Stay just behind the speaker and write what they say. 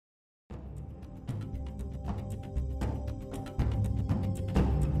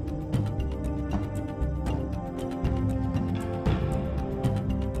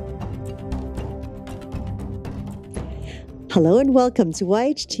Hello and welcome to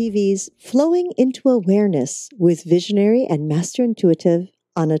YHTV's Flowing into Awareness with visionary and master intuitive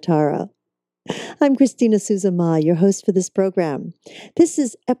Anatara. I'm Christina Souza-Ma, your host for this program. This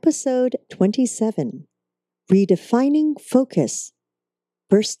is episode 27, Redefining Focus,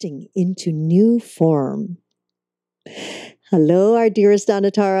 Bursting into New Form. Hello, our dearest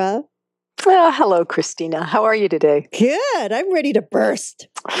Anatara. Well, hello, Christina. How are you today? Good. I'm ready to burst.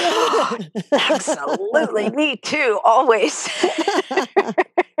 Absolutely. Me too. Always.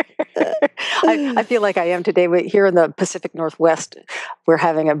 I feel like I am today. Here in the Pacific Northwest, we're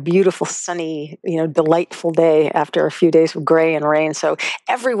having a beautiful, sunny, delightful day after a few days of gray and rain. So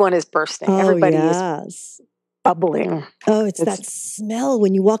everyone is bursting. Oh, Everybody yes. is bubbling. Oh, it's that smell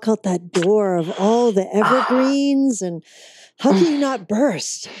when you walk out that door of all the evergreens and how can you not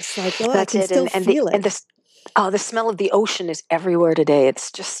burst? It's like, oh, I can still feel it. And the smell of the ocean is everywhere today.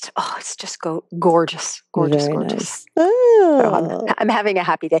 It's just, gorgeous, gorgeous, Very gorgeous. Nice. Oh. So I'm having a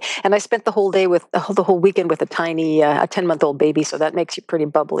happy day, and I spent the whole day with the whole weekend with a tiny, a 10-month-old baby. So that makes you pretty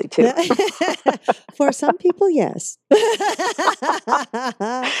bubbly too. For some people, yes.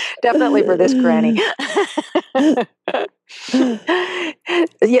 Definitely for this granny.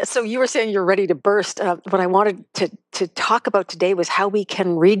 Yeah, so you were saying you're ready to burst. What I wanted to talk about today was how we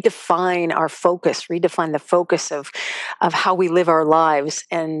can redefine our focus, redefine the focus of how we live our lives,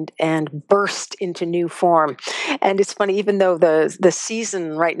 and burst into new form. And it's funny, even though the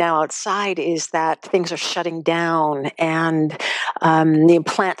season right now outside is that things are shutting down and the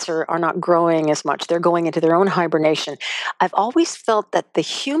plants are not growing as much. They're going into their own hibernation. I've always felt that the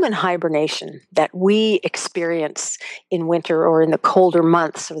human hibernation that we experience in winter or in the colder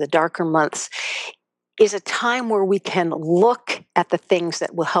months or the darker months is a time where we can look at the things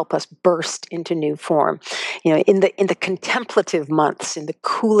that will help us burst into new form. In the contemplative months, in the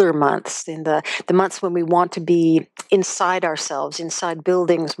cooler months, in the months when we want to be inside ourselves, inside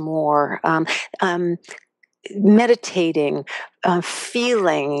buildings more, meditating,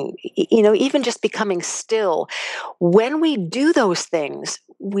 feeling, even just becoming still. When we do those things,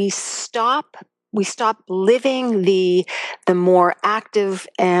 we stop living the more active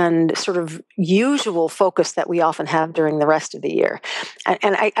and sort of usual focus that we often have during the rest of the year.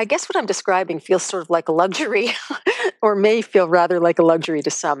 And I guess what I'm describing feels sort of like a luxury, or may feel rather like a luxury to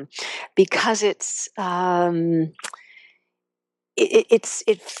some, because it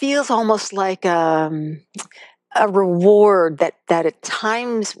feels almost like a reward that at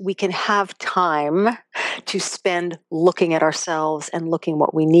times we can have time to spend looking at ourselves and looking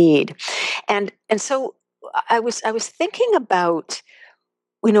what we need. And so I was thinking about,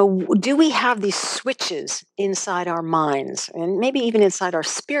 do we have these switches inside our minds and maybe even inside our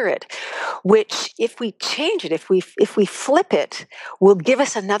spirit, which if we change it, if we flip it, will give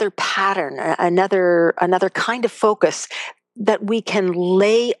us another pattern, another kind of focus that we can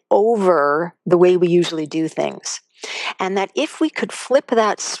lay over the way we usually do things. And that if we could flip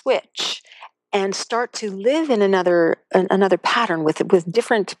that switch and start to live in another pattern with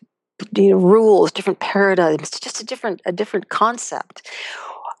different rules, different paradigms, just a different concept,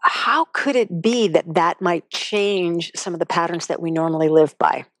 how could it be that might change some of the patterns that we normally live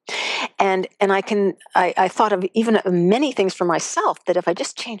by? And I thought of even many things for myself, that if I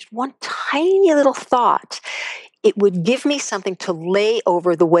just changed one tiny little thought, it would give me something to lay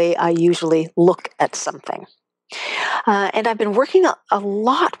over the way I usually look at something. And I've been working a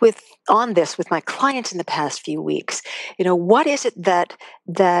lot on this with my clients in the past few weeks. What is it that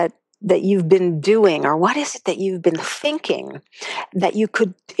you've been doing, or what is it that you've been thinking that you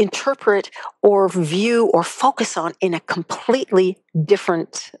could interpret or view or focus on in a completely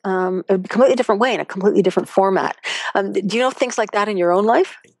different way, in a completely different format? Do you know things like that in your own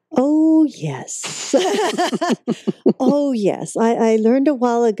life? Oh, yes. Oh, yes. I learned a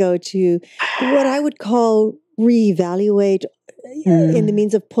while ago to what I would call reevaluate in the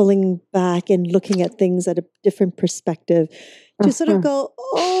means of pulling back and looking at things at a different perspective, to sort of go,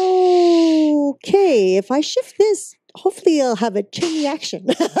 oh, okay, if I shift this, hopefully I'll have a chain reaction.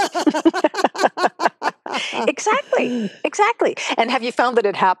 Exactly. And have you found that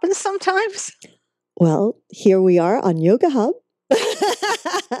it happens sometimes? Well, here we are on Yoga Hub.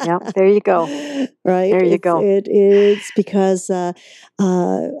 Yeah, there you go. Right. There you go. It's because I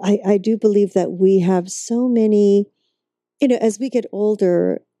do believe that we have so many, as we get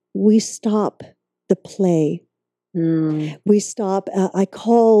older, we stop the play. We stop. I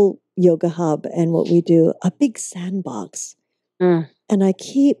call Yoga Hub and what we do a big sandbox. And I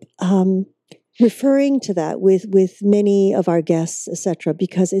keep referring to that with many of our guests, etc.,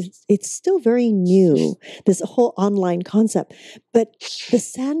 because it's still very new, this whole online concept. But the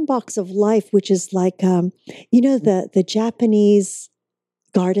sandbox of life, which is like the Japanese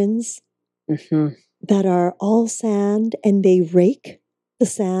gardens that are all sand, and they rake the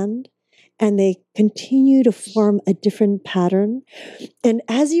sand and they continue to form a different pattern. And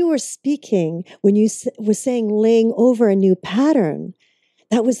as you were speaking, when you were saying laying over a new pattern,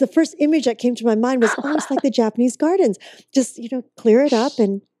 that was the first image that came to my mind, was almost like the Japanese gardens. Just, clear it up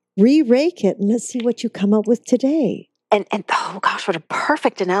and re-rake it, and let's see what you come up with today. And oh gosh, what a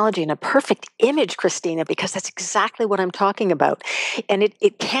perfect analogy and a perfect image, Christina, because that's exactly what I'm talking about. And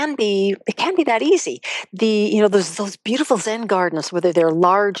it can be that easy. Those beautiful Zen gardens, whether they're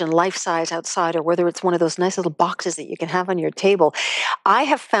large and life size outside, or whether it's one of those nice little boxes that you can have on your table. I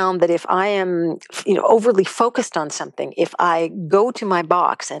have found that if I am overly focused on something, if I go to my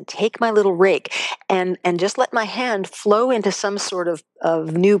box and take my little rake and just let my hand flow into some sort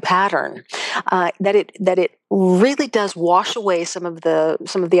of new pattern, that it really does wash away some of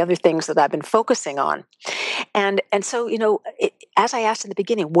the other things that I've been focusing on. And so, as I asked in the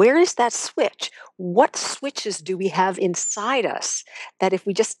beginning, where is that switch? What switches do we have inside us that if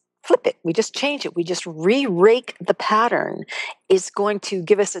we just flip it, we just change it, we just re-rake the pattern, is going to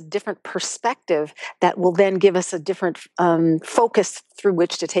give us a different perspective that will then give us a different focus through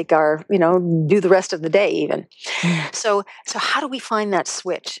which to take our, do the rest of the day even. So how do we find that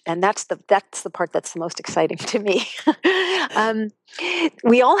switch? And that's the part that's the most exciting to me.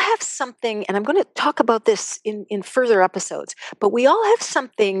 We all have something, and I'm going to talk about this in further episodes, but we all have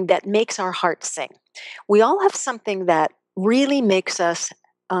something that makes our heart sing. We all have something that really makes us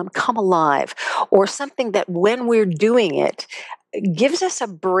come alive, or something that when we're doing it gives us a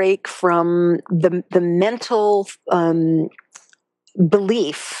break from the mental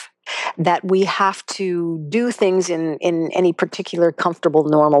belief that we have to do things in any particular comfortable,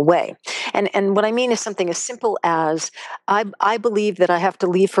 normal way. And what I mean is something as simple as I believe that I have to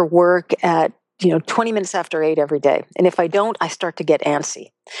leave for work at 20 minutes after 8 every day. And if I don't, I start to get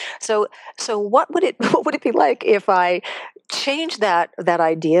antsy. So what would it be like if I changed that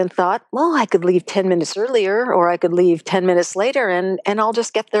idea and thought, well, I could leave 10 minutes earlier, or I could leave 10 minutes later, and I'll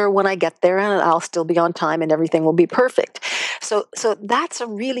just get there when I get there, and I'll still be on time and everything will be perfect. So that's a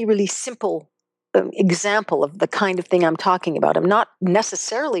really, really simple example of the kind of thing I'm talking about. I'm not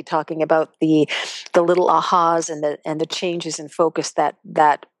necessarily talking about the little ahas and the changes in focus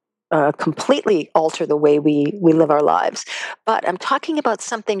that completely alter the way we live our lives. But I'm talking about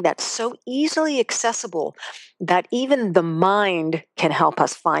something that's so easily accessible that even the mind can help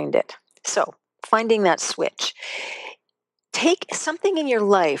us find it. So finding that switch. Take something in your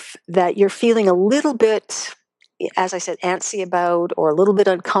life that you're feeling a little bit, as I said, antsy about, or a little bit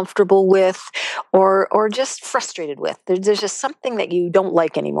uncomfortable with, or just frustrated with. There's just something that you don't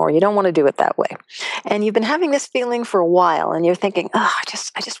like anymore. You don't want to do it that way. And you've been having this feeling for a while, and you're thinking, I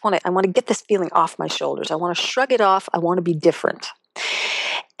want to get this feeling off my shoulders. I want to shrug it off. I want to be different.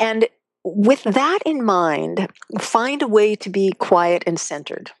 And with that in mind, find a way to be quiet and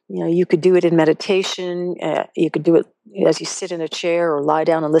centered. You could do it in meditation. You could do it as you sit in a chair or lie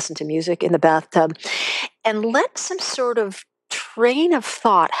down and listen to music in the bathtub, and let some sort of train of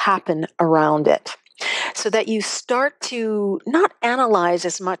thought happen around it, so that you start to not analyze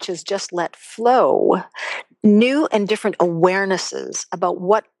as much as just let flow new and different awarenesses about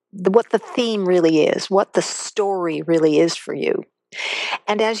what the theme really is, what the story really is for you.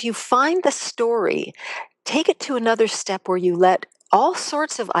 And as you find the story, take it to another step where you let all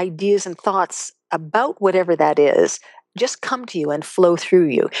sorts of ideas and thoughts about whatever that is just come to you and flow through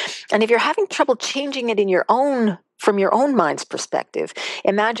you. And if you're having trouble changing it from your own mind's perspective,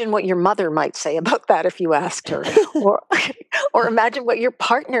 imagine what your mother might say about that if you asked her, or imagine what your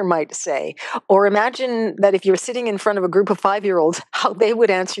partner might say, or imagine that if you're sitting in front of a group of 5-year-olds, how they would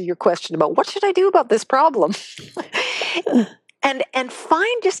answer your question about what should I do about this problem. And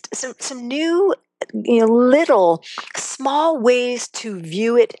find just some new, little small ways to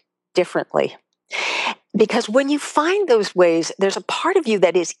view it differently. Because when you find those ways, there's a part of you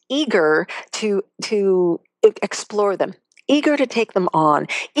that is eager to explore them, eager to take them on,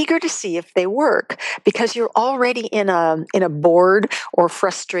 eager to see if they work, because you're already in a bored or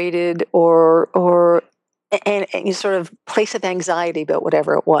frustrated or you sort of place of anxiety about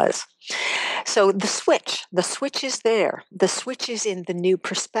whatever it was. So the switch is there. The switch is in the new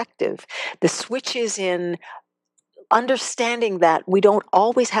perspective. The switch is in understanding that we don't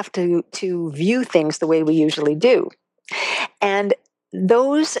always have to view things the way we usually do. And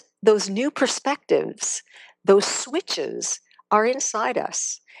those new perspectives, those switches are inside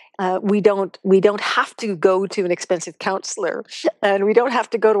us. We don't have to go to an expensive counselor, and we don't have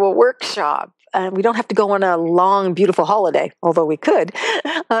to go to a workshop, and we don't have to go on a long, beautiful holiday, although we could,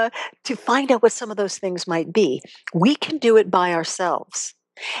 to find out what some of those things might be. We can do it by ourselves.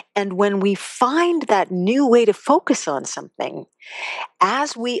 And when we find that new way to focus on something,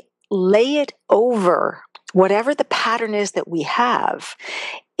 as we lay it over whatever the pattern is that we have,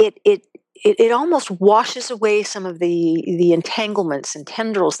 it almost washes away some of the entanglements and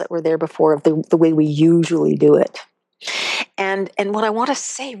tendrils that were there before of the way we usually do it. And what I want to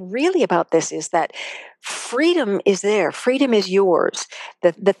say really about this is that freedom is there. Freedom is yours.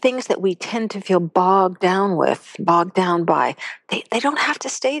 The things that we tend to feel bogged down by, they don't have to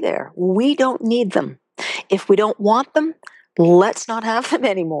stay there. We don't need them. If we don't want them, let's not have them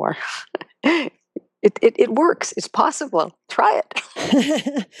anymore. It works. It's possible. Try it.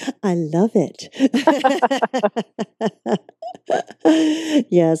 I love it.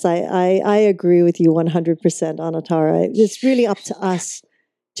 Yes, I agree with you 100%, Anatara. It's really up to us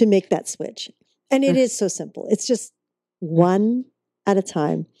to make that switch. And it is so simple. It's just one at a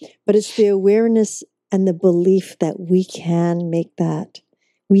time. But it's the awareness and the belief that we can make that.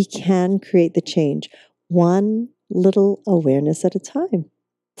 We can create the change. One little awareness at a time.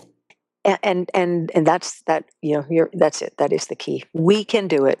 And that's that, that's it. That is the key. We can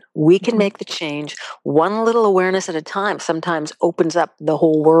do it. We can make the change. One little awareness at a time sometimes opens up the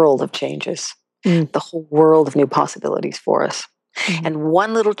whole world of changes, the whole world of new possibilities for us. And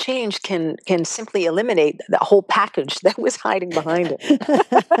one little change can simply eliminate the whole package that was hiding behind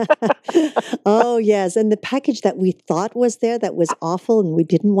it. Oh, yes. And the package that we thought was there that was awful and we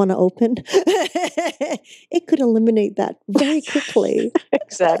didn't want to open, it could eliminate that very quickly.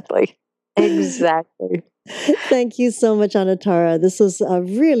 Exactly. Thank you so much, Anatara. This was a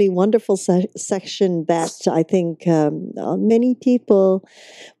really wonderful section that I think many people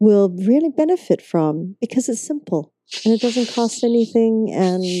will really benefit from because it's simple and it doesn't cost anything,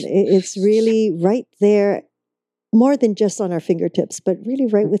 and it's really right there, more than just on our fingertips, but really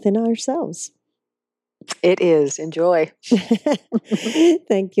right within ourselves. It is. Enjoy.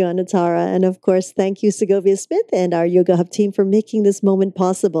 Thank you, Anatara. And of course, thank you, Segovia Smith and our Yoga Hub team for making this moment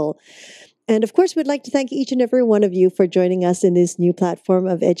possible. And of course, we'd like to thank each and every one of you for joining us in this new platform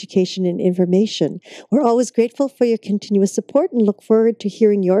of education and information. We're always grateful for your continuous support and look forward to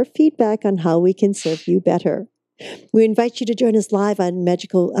hearing your feedback on how we can serve you better. We invite you to join us live on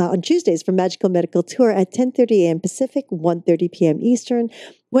Tuesdays for Magical Medical Tour at 10:30 a.m. Pacific, 1:30 p.m. Eastern.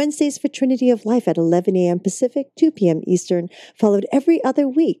 Wednesdays for Trinity of Life at 11 a.m. Pacific, 2 p.m. Eastern, followed every other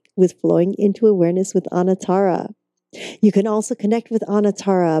week with Flowing into Awareness with Anatara. You can also connect with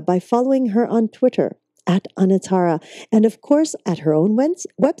Anatara by following her on Twitter at Anatara, and of course at her own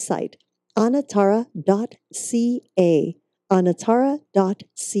website, anatara.ca.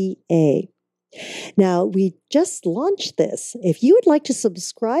 Anatara.ca. Now, we just launched this. If you would like to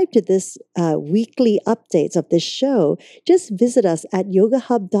subscribe to this weekly updates of this show, just visit us at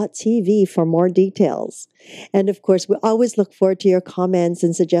yogahub.tv for more details. And of course, we always look forward to your comments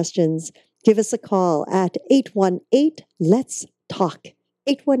and suggestions. Give us a call at 818-LETS-TALK.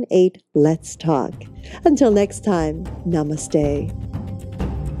 818-LETS-TALK. Until next time, namaste.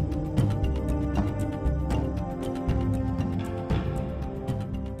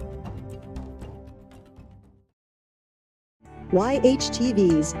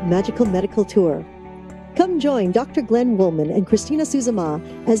 YHTV's Magical Medical Tour. Come join Dr. Glenn Woolman and Christina Suzama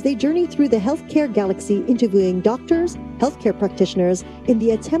as they journey through the healthcare galaxy, interviewing doctors, healthcare practitioners in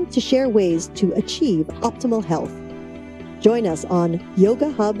the attempt to share ways to achieve optimal health. Join us on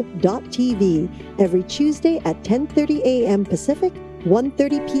yogahub.tv every Tuesday at 10:30 a.m. Pacific,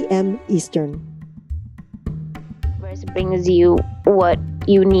 1:30 p.m. Eastern. It brings you what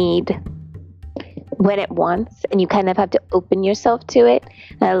you need when it wants, and you kind of have to open yourself to it.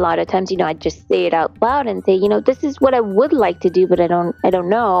 And a lot of times, I just say it out loud and say, this is what I would like to do, but I don't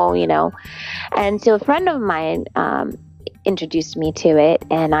know, And so a friend of mine introduced me to it,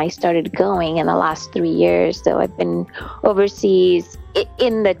 and I started going in the last 3 years. So I've been overseas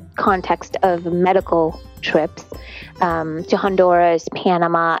in the context of medical trips to Honduras,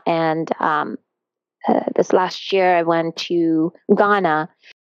 Panama, and this last year I went to Ghana